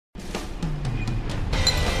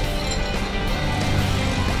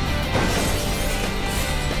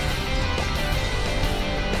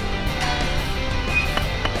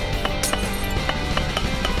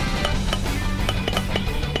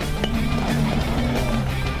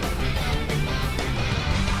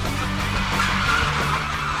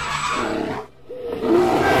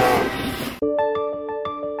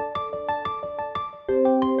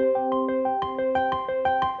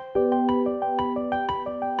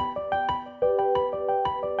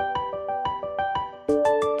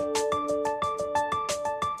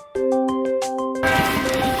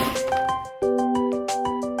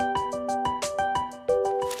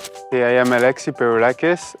Okay, I am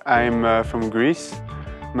Alexis. I'm from Greece.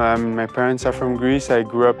 My parents are from Greece. I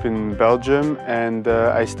grew up in Belgium and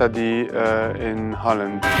I study in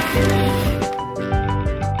Holland.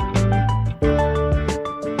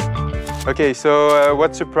 Okay, so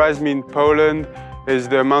what surprised me in Poland is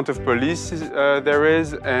the amount of police there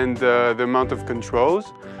is and the amount of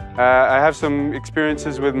controls. I have some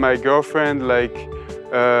experiences with my girlfriend, like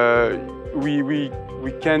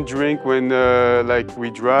we can't drink when like we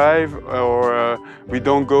drive, or we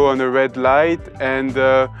don't go on a red light, and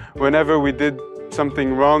whenever we did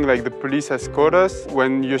something wrong, like the police has caught us,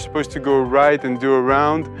 when you're supposed to go right and do a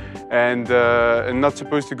round and not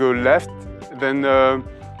supposed to go left, then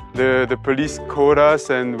the police caught us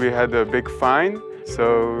and we had a big fine.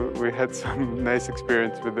 So we had some nice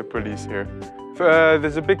experience with the police here.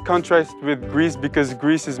 There's a big contrast with Greece because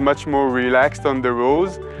Greece is much more relaxed on the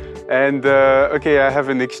rules. And okay, I have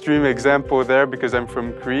an extreme example there because I'm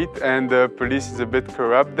from Crete and the police is a bit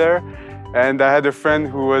corrupt there. And I had a friend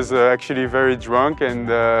who was actually very drunk and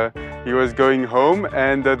he was going home,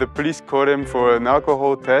 and the police caught him for an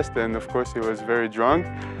alcohol test, and of course he was very drunk.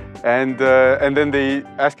 And then they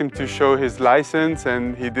asked him to show his license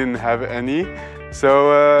and he didn't have any. So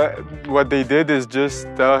what they did is just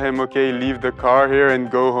tell him, okay, leave the car here and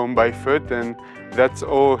go home by foot, and that's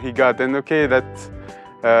all he got. And okay,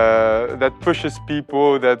 that pushes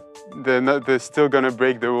people that they're still gonna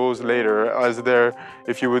break the rules later.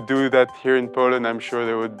 If you would do that here in Poland, I'm sure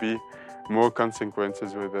there would be more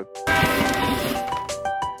consequences with it.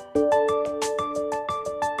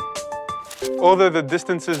 Although the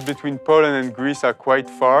distances between Poland and Greece are quite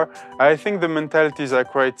far, I think the mentalities are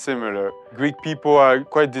quite similar. Greek people are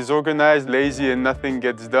quite disorganized, lazy, and nothing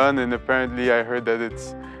gets done, and apparently I heard that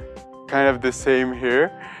it's kind of the same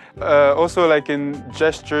here. Also, like in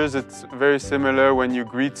gestures, it's very similar. When you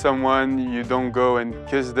greet someone, you don't go and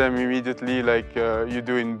kiss them immediately like you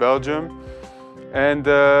do in Belgium. And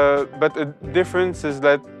but a difference is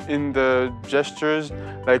that in the gestures,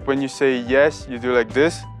 like when you say yes, you do like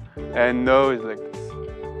this, and no is like this.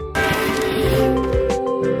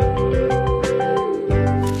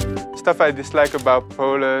 Stuff I dislike about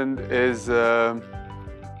Poland is the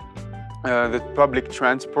public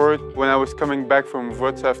transport. When I was coming back from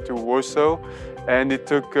Wrocław to Warsaw, and it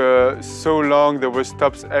took so long, there were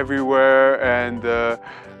stops everywhere, and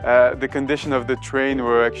the condition of the train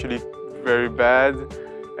were actually very bad.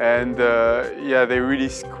 And yeah, they really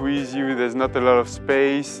squeeze you, there's not a lot of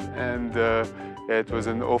space, and yeah, it was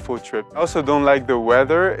an awful trip. I also don't like the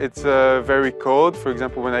weather. It's very cold. For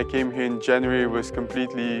example, when I came here in January, it was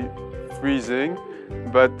completely freezing.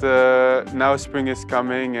 But now spring is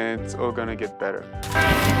coming and it's all gonna get better.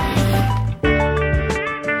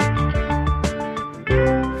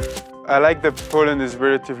 I like that Poland is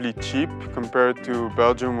relatively cheap compared to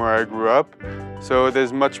Belgium, where I grew up. So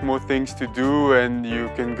there's much more things to do and you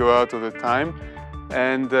can go out all the time.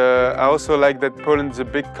 And I also like that Poland is a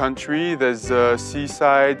big country. There's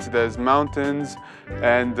seasides, there's mountains,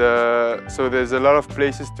 and so there's a lot of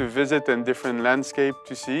places to visit and different landscape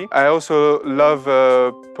to see. I also love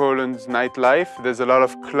Poland's nightlife. There's a lot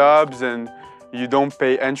of clubs and you don't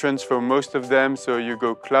pay entrance for most of them, so you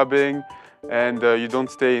go clubbing and you don't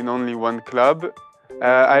stay in only one club.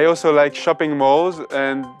 I also like shopping malls,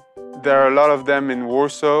 and there are a lot of them in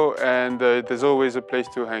Warsaw, and there's always a place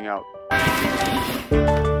to hang out.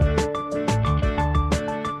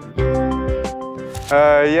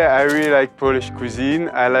 Yeah, I really like Polish cuisine.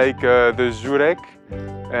 I like the żurek,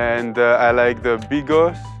 and I like the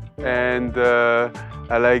bigos, and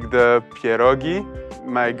I like the pierogi.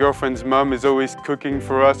 My girlfriend's mom is always cooking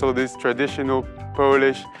for us all this traditional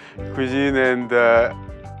Polish cuisine, and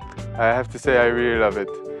I have to say I really love it.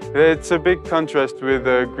 It's a big contrast with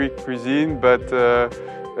Greek cuisine, but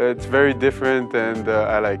it's very different and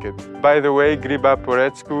I like it. By the way, gryba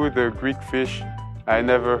porecku, the Greek fish, I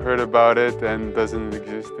never heard about it and doesn't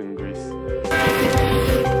exist in Greece.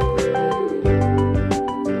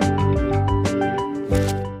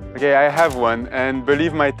 Okay, I have one, and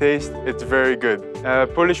believe my taste, it's very good.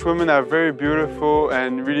 Polish women are very beautiful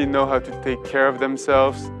and really know how to take care of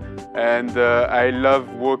themselves. And I love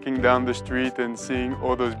walking down the street and seeing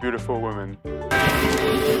all those beautiful women.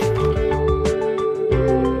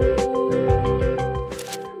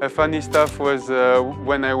 A funny stuff was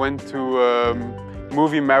when I went to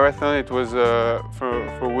movie marathon. It was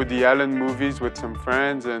for Woody Allen movies with some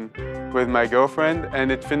friends and with my girlfriend,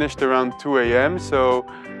 and it finished around 2 a.m. So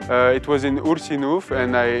it was in Ursinów,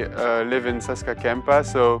 and I live in Saskakempa,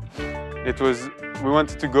 so we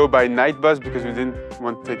wanted to go by night bus because we didn't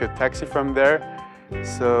want to take a taxi from there.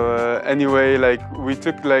 So anyway, like we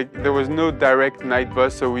took there was no direct night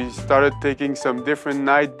bus, so we started taking some different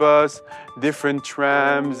night bus, different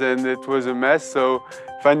trams, and it was a mess. So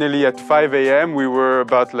finally at 5 a.m. we were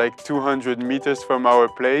about like 200 meters from our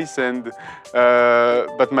place, and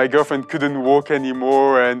but my girlfriend couldn't walk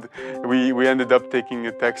anymore, and we ended up taking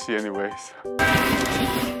a taxi anyways.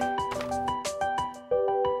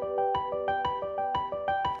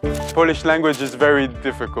 Polish language is very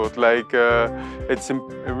difficult, it's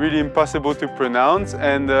really impossible to pronounce,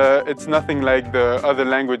 and it's nothing like the other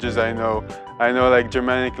languages I know. I know like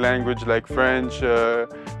Germanic language like French,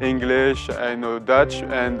 English, I know Dutch,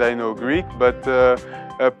 and I know Greek, but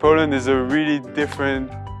Poland is a really different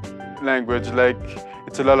language. Like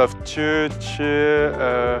it's a lot of ch,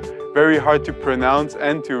 very hard to pronounce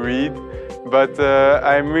and to read, but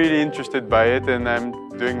I'm really interested by it and I'm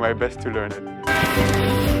doing my best to learn it.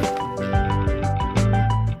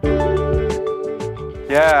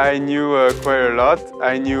 Yeah, I knew quite a lot.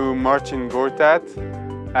 I knew Marcin Gortat.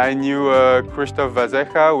 I knew Krzysztof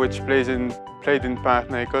Wazecha, which played in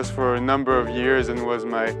Panathinaikos for a number of years and was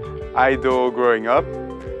my idol growing up.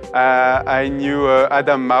 I knew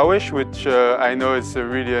Adam Małysz, which I know is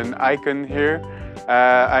really an icon here.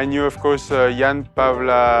 I knew, of course, Jan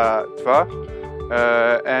Pawla II,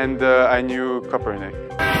 and I knew Kopernik.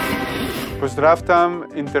 Pozdrawiam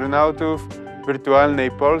internautów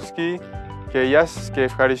Wirtualnej Polski. Και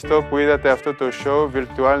ευχαριστώ που είδατε αυτό το show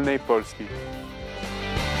Wirtualnej Polski.